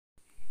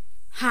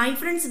Hi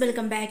friends,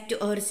 welcome back to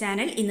our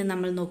channel. ഇന്ന്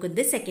നമ്മൾ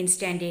നോക്കുന്നത് സെക്കൻഡ്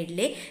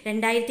സ്റ്റാൻഡേർഡിലെ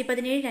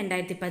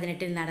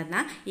 2017-2018 നടന്ന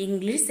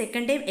ഇംഗ്ലീഷ്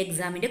സെക്കൻഡ് ടൈം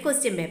എക്സാമിൻ്റെ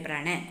ക്വസ്റ്റ്യൻ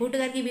പേപ്പറാണ്.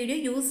 കൂട്ടുകാർക്ക് ഈ വീഡിയോ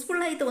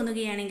യൂസ്ഫുള്ളായി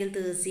തോന്നുകയാണെങ്കിൽ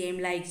തീർച്ചയായും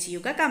ലൈക്ക്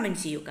ചെയ്യുക,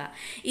 കമൻറ്റ് ചെയ്യുക.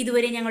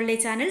 ഇതുവരെ ഞങ്ങളുടെ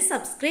ചാനൽ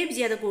സബ്സ്ക്രൈബ്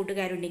ചെയ്യാത്ത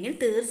കൂട്ടുകാരുണ്ടെങ്കിൽ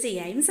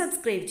തീർച്ചയായും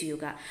സബ്സ്ക്രൈബ്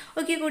ചെയ്യുക.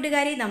 ഓക്കെ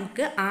കൂട്ടുകാരെ,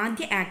 നമുക്ക്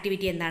ആദ്യ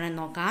ആക്ടിവിറ്റി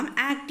എന്താണെന്ന് നോക്കാം.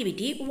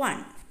 Activity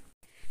 1.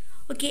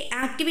 Okay,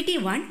 activity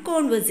 1,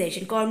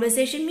 conversation.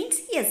 Conversation means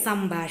yes,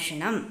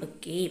 സംഭാഷണം.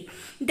 Okay.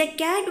 The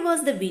cat was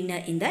the winner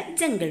in the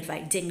jungle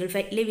fight. Jungle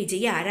fight le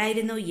വിജയി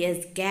ആരായിരുന്നു? Yes,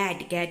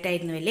 cat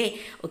ആയിരുന്നു അല്ലേ?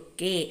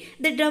 Okay.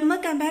 The drummer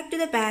come back to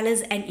the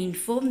palace and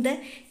informed the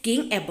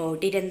king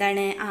about it.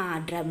 എന്താണ്?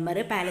 Drummer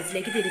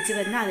പാലസിലേക്ക് തിരിച്ചു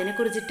വന്ന്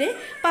അതിനെക്കുറിച്ചിട്ട്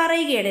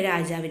പറയുകയാണ്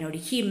രാജാവിനോട്.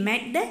 He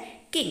met the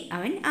king.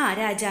 അവൻ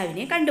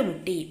രാജാവിനെ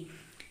കണ്ടുമുട്ടി.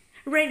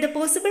 Write the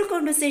possible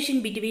conversation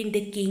between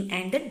the king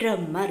and the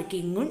drummer.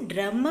 കിങ്ങും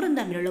ഡ്രമ്മറും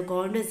തമ്മിലുള്ള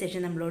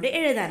കോൺവെർസേഷൻ നമ്മളോട്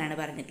എഴുതാനാണ്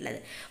പറഞ്ഞിട്ടുള്ളത്.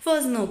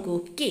 ഫസ്റ്റ് നോക്കൂ,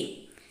 king.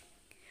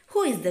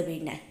 Who is the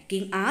winner?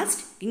 King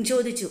asked. King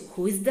ചോദിച്ചു,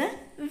 ഹു ഇസ് ദ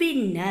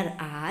വിന്നർ?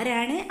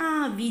 ആരാണ്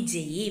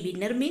വിജയി?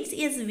 വിന്നർ മീൻസ്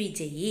യെസ്,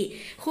 വിജയി.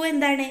 ഹു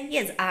എന്താണ്?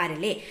 Yes,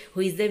 ആരല്ലേ?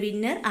 Who is the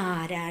winner?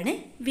 ആരാണ്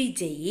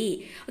വിജയി?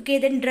 ഓക്കെ,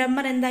 ദെൻ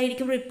ഡ്രമ്മർ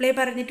എന്തായിരിക്കും റിപ്ലൈ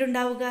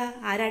പറഞ്ഞിട്ടുണ്ടാവുക?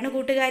 ആരാണ്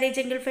കൂട്ടുകാരെ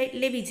ജംഗിൾ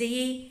ഫൈറ്റിലെ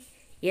വിജയി?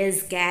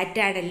 യെസ്,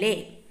 കാറ്റ് ആണല്ലേ.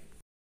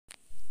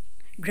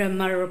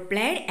 ഡ്രമ്മർ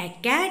റിപ്ലൈഡ്, എ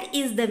കാറ്റ്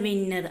ഈസ് ദ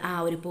വിന്നർ.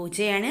 ഒരു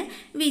പൂച്ചയാണ്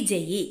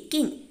വിജയി.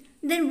 King.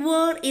 Then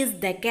where is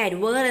the cat?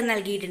 Where എന്ന്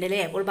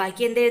നൽകിയിട്ടുണ്ടല്ലേ, അപ്പോൾ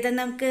ബാക്കി എന്ത് എഴുതാൻ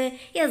നമുക്ക്?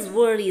 Yes,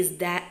 where is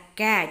the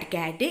cat?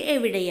 കാറ്റ്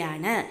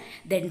എവിടെയാണ്?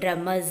 Then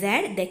drummer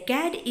sad, the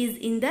cat is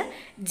in the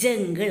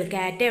jungle.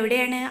 കാറ്റ്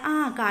എവിടെയാണ്?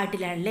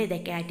 കാട്ടിലാണല്ലേ. The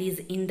cat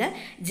is in the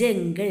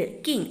jungle.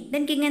 King.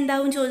 Then king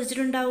എന്താവും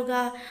ചോദിച്ചിട്ടുണ്ടാവുക?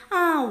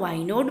 Why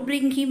not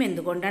bring him?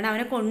 എന്തുകൊണ്ടാണ്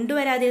അവനെ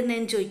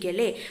കൊണ്ടുവരാതിരുന്നതെന്ന്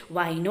ചോദിക്കല്ലേ.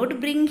 Why not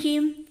bring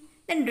him?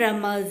 Then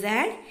drummer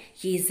said,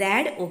 he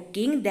said, O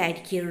king, that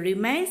he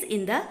remains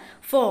in the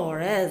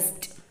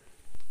forest.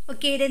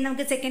 Okay, then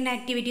നമുക്ക് second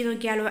activity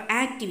നോക്കിയാലോ.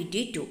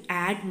 Activity 2,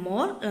 add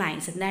more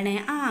lines. എന്താണ്?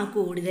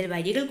 കൂടുതൽ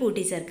വരികൾ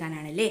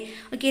കൂട്ടിച്ചേർക്കാനാണല്ലേ.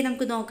 Okay,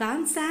 നമുക്ക് നോക്കാം.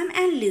 Sam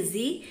and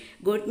Lissy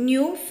got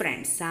new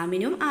friends.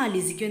 സാമിനും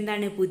ലിസിക്കും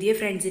എന്താണ്? പുതിയ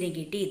ഫ്രണ്ട്സിനെ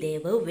കിട്ടി. ദേ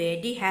വർ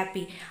വെരി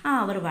ഹാപ്പി.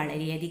 അവർ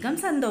വളരെയധികം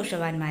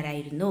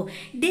സന്തോഷവാന്മാരായിരുന്നു.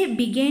 ദേ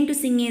ബിഗെയിൻ ടു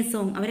സിംഗ് എ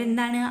സോങ്.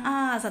 അവരെന്താണ്?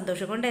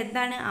 സന്തോഷം കൊണ്ട്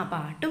എന്താണ്?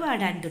 പാട്ട്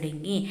പാടാൻ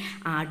തുടങ്ങി.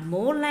 Add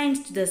more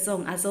lines to the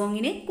song. ആ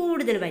സോങ്ങിന്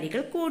കൂടുതൽ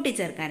വരികൾ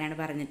കൂട്ടിച്ചേർക്കാനാണ്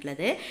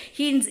പറഞ്ഞിട്ടുള്ളത്.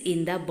 Hints in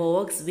the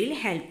box will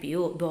help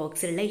you.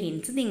 ബോക്സിലുള്ള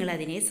hints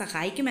നിങ്ങളതിനെ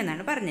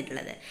സഹായിക്കുമെന്നാണ്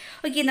പറഞ്ഞിട്ടുള്ളത്.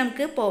 ഓക്കെ,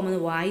 നമുക്ക്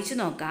പോമൊന്ന് വായിച്ചു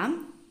നോക്കാം.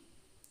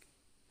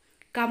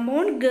 Come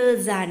on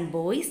girls and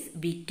boys,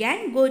 we can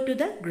go to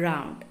the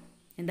ground.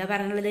 എന്താ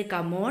പറഞ്ഞുള്ളത്?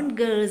 Come on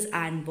girls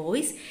and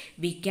boys,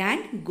 we can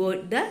go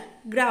to the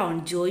ground.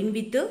 Join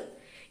with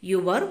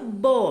your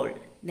ball.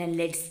 Then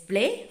let's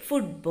play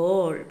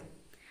football.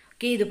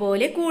 Okay,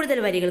 ഇതുപോലെ കൂടുതൽ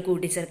വരികൾ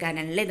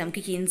കൂട്ടിച്ചേർക്കാനല്ലേ.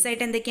 നമുക്ക് hints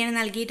ആയിട്ട് എന്തൊക്കെയാണ്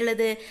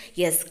നൽകിയിട്ടുള്ളത്?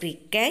 Yes,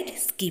 cricket,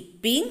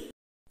 skipping.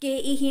 Okay,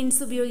 ഈ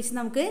hints ഉപയോഗിച്ച്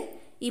നമുക്ക്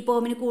ഈ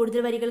പോമിന് കൂടുതൽ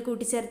വരികൾ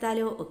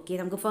കൂട്ടിച്ചേർത്താലോ. ഓക്കെ,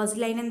 നമുക്ക് ഫസ്റ്റ്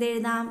ലൈൻ എന്ത്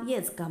എഴുതാം?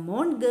 Yes, come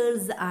on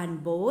girls and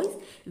boys,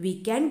 we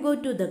can go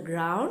to the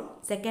ground.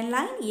 Second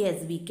line,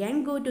 yes, we can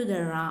go to the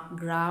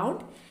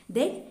ground.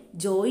 Then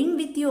join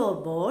with your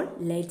ball,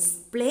 let's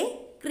play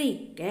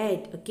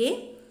cricket. Okay,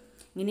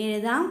 ഇങ്ങനെ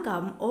എഴുതാം.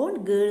 Come on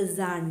girls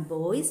and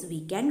boys,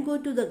 we can go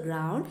to the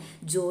ground,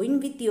 join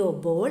with your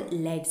ball,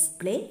 let's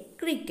play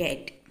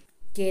cricket.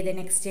 Okay, the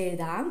next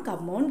എഴുതാം.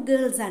 Come on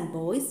girls and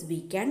boys, we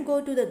can go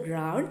to the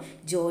ground,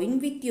 join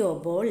with your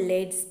ball,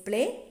 let's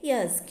play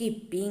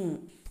skipping.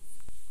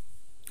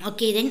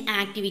 Okay, then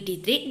activity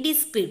 3,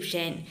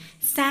 description.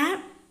 Sam,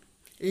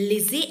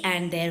 Lizzie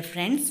and their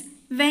friends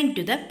went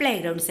to the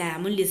playground.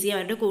 സാമും Lissy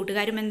അവരുടെ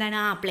കൂട്ടുകാരും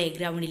എന്താണ്? Play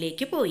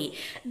ഗ്രൗണ്ടിലേക്ക് പോയി.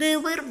 There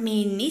were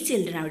many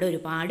children. അവിടെ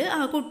ഒരുപാട്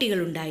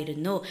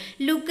കുട്ടികളുണ്ടായിരുന്നു.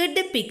 Look at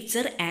the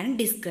picture and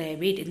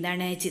describe it.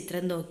 എന്താണ്?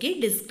 ചിത്രം നോക്കി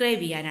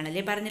describe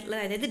ചെയ്യാനാണല്ലേ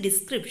പറഞ്ഞിട്ടുള്ളത്. അതായത്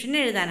ഡിസ്ക്രിപ്ഷൻ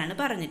എഴുതാനാണ്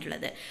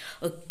പറഞ്ഞിട്ടുള്ളത്.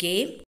 ഓക്കെ,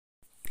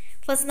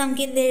 ഫസ്റ്റ്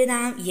നമുക്ക് എന്ത്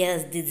എഴുതാം?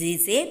 Yes, this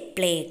is A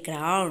play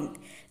ground.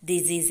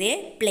 This is a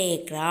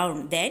playground.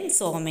 Then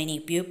so many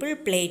people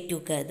play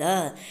together.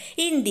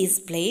 In this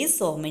place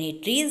so many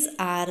trees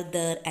are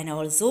there and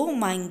also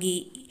monkey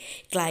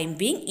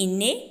climbing in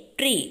a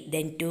tree.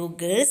 Then 2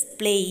 girls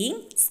playing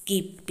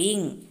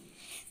skipping.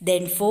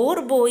 Then 4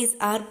 boys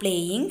are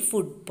playing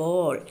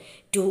football.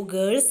 2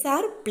 girls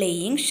are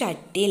playing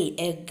shuttle.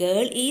 A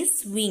girl is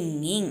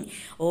swinging.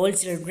 All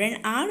children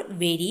are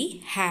very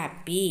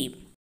happy.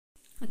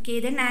 Okay,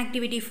 then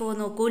activity 4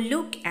 നോക്കൂ.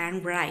 Look and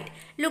right.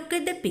 Look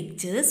at the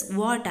pictures,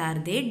 what are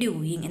they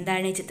doing?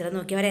 എന്താണ് ഈ ചിത്രം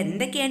നോക്കി അവർ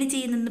എന്തൊക്കെയാണ്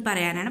ചെയ്യുന്നതെന്ന്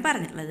പറയാനാണ്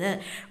പറഞ്ഞിട്ടുള്ളത്.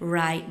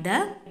 Right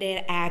there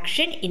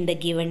action in the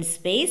given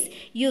space.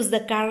 Use the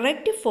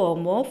correct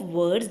form of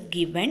words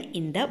given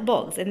in the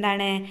box.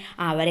 എന്താണ്?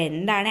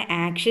 അവരെന്താണ്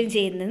ആക്ഷൻ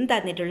ചെയ്യുന്നതെന്ന്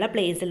തന്നിട്ടുള്ള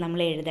പ്ലേസിൽ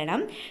നമ്മൾ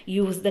എഴുതണം.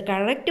 Use the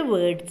correct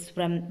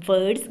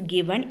words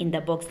given in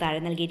the box.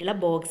 താഴെ നൽകിയിട്ടുള്ള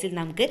ബോക്സിൽ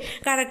നമുക്ക്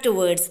correct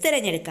words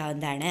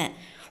തിരഞ്ഞെടുക്കാവുന്നതാണ്.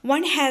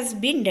 One has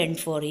been done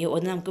for you.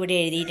 ഒന്ന് നമുക്കിവിടെ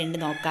എഴുതിയിട്ടുണ്ട്,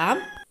 നോക്കാം.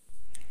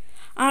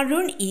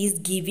 Arun is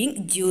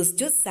giving juice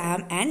to Sam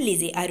and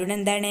Lissy. Arun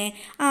എന്താണ്?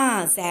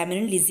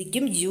 സാമിനും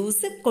ലിസിക്കും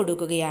ജ്യൂസ്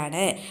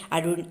കൊടുക്കുകയാണ്.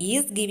 Arun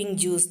is giving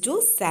juice to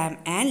Sam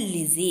and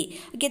Lissy.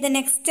 Okay, the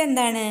next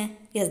എന്താണ്?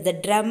 Yes, the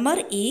drummer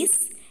is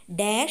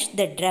dash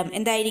the drum.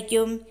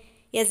 എന്തായിരിക്കും?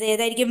 Yes,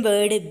 ഏതായിരിക്കും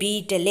word?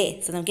 Beat അല്ലേ?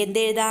 സോ നമുക്ക് എന്ത്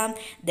എഴുതാം?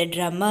 The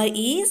drummer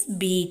is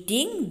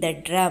beating the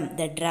drum.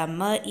 The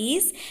drummer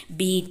is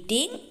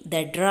beating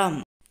the drum.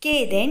 Okay,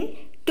 then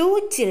to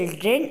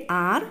children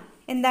are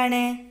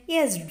എന്താണ്?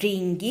 Yes,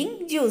 drinking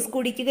juice.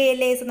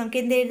 കുടിക്കുകയല്ലേ? So നമുക്ക്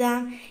എന്ത്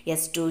എഴുതാം?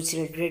 Yes, to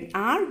children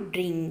are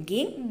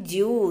drinking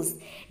juice.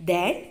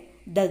 Then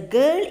the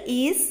girl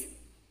is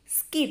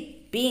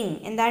skipping.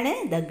 എന്താണ്?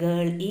 The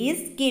girl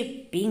is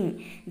skipping.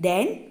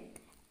 Then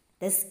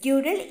the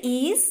squirrel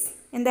is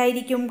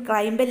എന്തായിരിക്കും?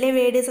 Climb അല്ലേ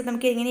word? So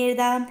നമുക്ക് എങ്ങനെ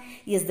എഴുതാം?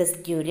 Yes, the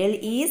squirrel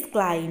is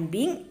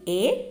climbing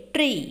A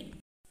tree.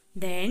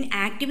 Then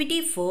activity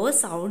 4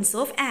 sounds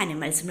of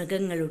animals.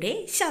 മൃഗങ്ങളുടെ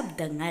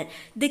ശബ്ദങ്ങൾ.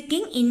 The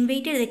king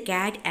invited the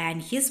cat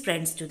and his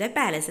friends to the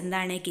palace.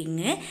 എന്താണ്?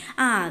 King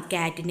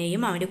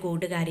ക്യാറ്റിനെയും അവൻ്റെ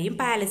കൂട്ടുകാരെയും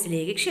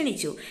പാലസിലേക്ക്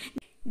ക്ഷണിച്ചു.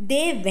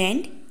 ദേ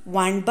went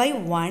one by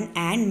one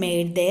and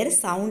made there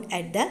sound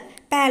at the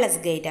palace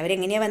gate.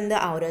 അവരെങ്ങനെയാണ് വന്നത്?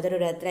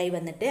 ഓരോരുത്തരായി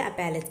വന്നിട്ട് ആ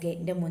പാലസ്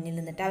ഗേറ്റിൻ്റെ മുന്നിൽ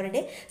നിന്നിട്ട്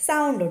അവരുടെ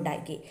സൗണ്ട്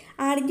ഉണ്ടാക്കി.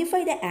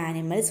 Identify the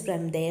animals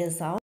from there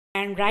sound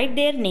and right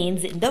their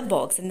names in the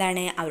box.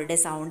 എന്താണ്? അവരുടെ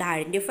സൗണ്ട്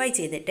ഐഡൻറ്റിഫൈ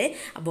ചെയ്തിട്ട്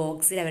ആ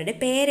ബോക്സിൽ അവരുടെ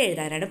പേര്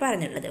എഴുതാനാണ്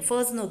പറഞ്ഞിട്ടുള്ളത്.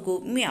 ഫസ്റ്റ് നോക്കൂ,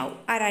 മ്യാവ്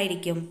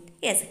ആരായിരിക്കും?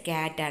 യെസ്,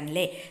 ക്യാറ്റ്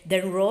ആണല്ലേ.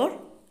 ദെൻ റോർ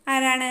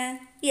ആരാണ്?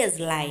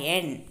 Yes,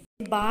 lion.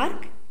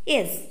 BARC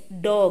yes,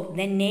 dog.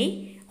 Then നെയ്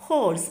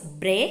ഹോഴ്സ്.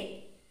 ബ്രേ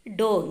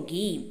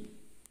ഡോങ്കി.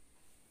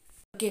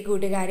 ഓക്കെ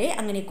കൂട്ടുകാരെ,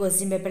 അങ്ങനെ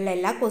ക്വസ്റ്റ്യൻ പേപ്പറിലെ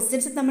എല്ലാ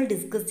ക്വസ്റ്റ്യൻസും നമ്മൾ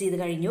ഡിസ്കസ് ചെയ്ത്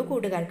കഴിഞ്ഞു.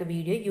 കൂട്ടുകാർക്ക്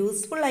വീഡിയോ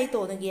യൂസ്ഫുൾ ആയി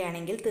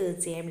തോന്നുകയാണെങ്കിൽ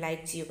തീർച്ചയായും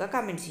ലൈക്ക് ചെയ്യുക,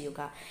 കമൻറ്റ്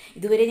ചെയ്യുക.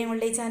 ഇതുവരെ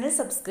ഞങ്ങളുടെ ഈ ചാനൽ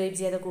സബ്സ്ക്രൈബ്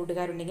ചെയ്ത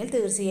കൂട്ടുകാരുണ്ടെങ്കിൽ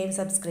തീർച്ചയായും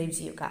സബ്സ്ക്രൈബ്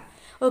ചെയ്യുക.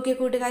 ഓക്കെ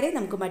കൂട്ടുകാരെ,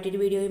 നമുക്ക് മറ്റൊരു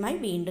വീഡിയോയുമായി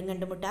വീണ്ടും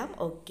കണ്ടുമുട്ടാം.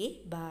 Okay,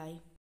 by.